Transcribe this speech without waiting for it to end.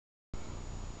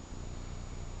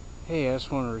Hey, I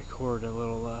just want to record a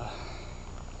little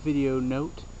video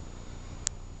note.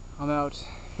 I'm out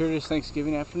here this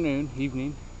Thanksgiving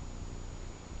evening,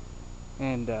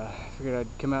 and figured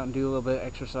I'd come out and do a little bit of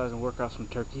exercise and work off some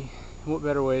turkey. And what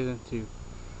better way than to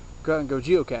go out and go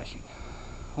geocaching?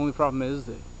 Only problem is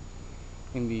that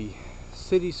in the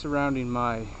city surrounding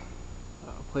my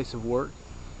place of work,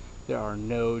 there are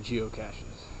no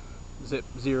geocaches.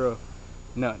 Zero,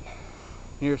 none.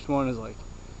 Nearest one is like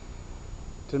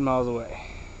 10 miles away.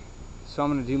 So I'm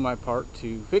going to do my part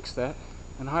to fix that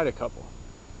and hide a couple.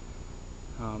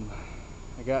 I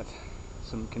got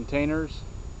some containers,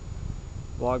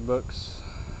 logbooks,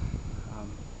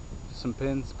 some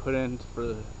pins put in for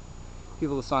the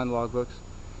people to sign logbooks,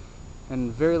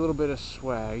 and very little bit of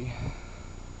swag,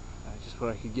 just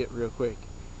what I could get real quick.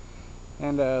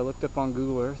 And looked up on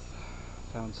Google Earth,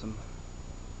 found some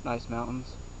nice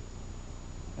mountains,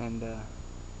 and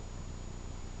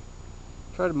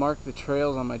tried to mark the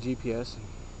trails on my GPS, and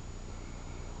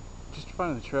just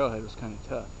finding the trailhead was kind of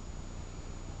tough,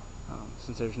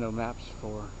 since there's no maps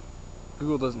for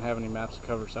Google doesn't have any maps to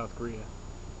cover South Korea.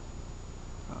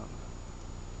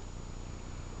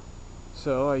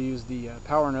 So I used the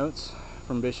power notes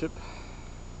from Bishop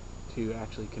to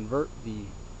actually convert the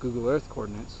Google Earth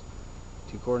coordinates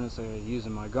to coordinates that I use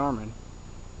in my Garmin,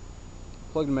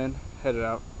 plugged them in, headed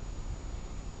out,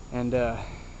 and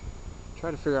try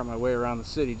to figure out my way around the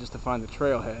city just to find the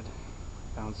trailhead.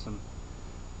 Found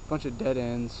bunch of dead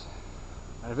ends.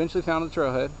 I eventually found the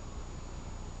trailhead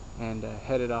and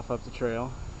headed off up the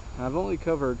trail. And I've only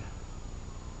covered,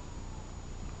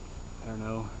 I don't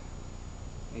know,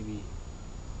 maybe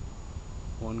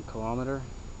 1 kilometer,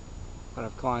 but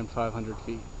I've climbed 500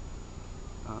 feet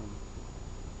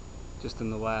just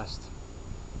in the last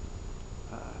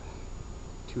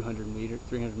 200 meters,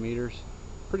 300 meters.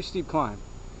 Pretty steep climb.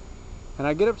 And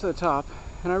I get up to the top,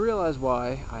 and I realize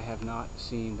why I have not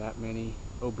seen that many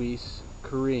obese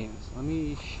Koreans. Let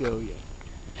me show you.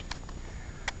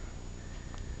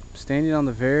 I'm standing on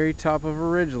the very top of a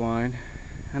ridgeline,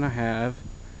 and I have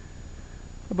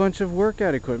a bunch of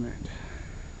workout equipment.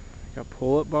 Got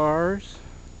pull-up bars,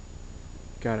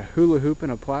 got a hula hoop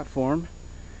and a platform.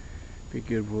 Be a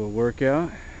good little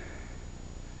workout.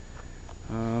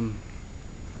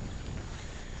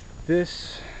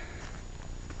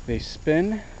 They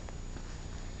spin,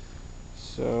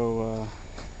 so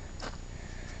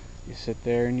you sit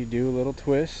there and you do a little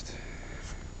twist.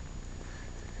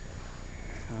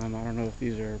 I don't know if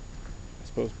these are, I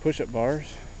suppose, push-up bars.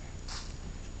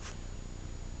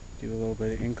 Do a little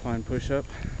bit of incline push-up.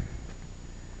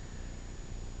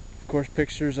 Of course,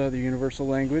 pictures are the universal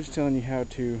language telling you how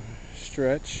to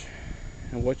stretch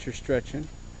and what you're stretching.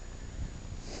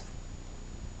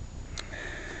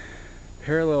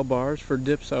 Parallel bars for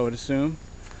dips, I would assume.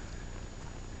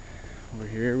 Over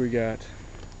here we got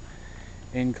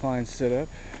incline sit-up,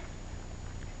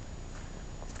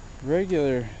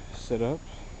 regular sit-up,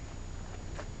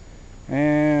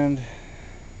 and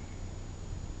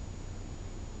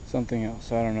something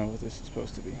else. I don't know what this is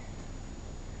supposed to be.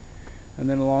 And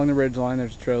then along the ridge line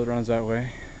there's a trail that runs that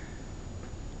way.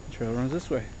 The trail runs this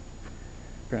way.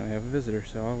 Apparently I have a visitor,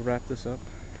 so I'll wrap this up.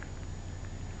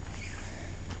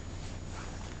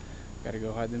 Gotta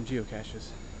go hide them geocaches.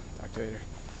 Talk to you later.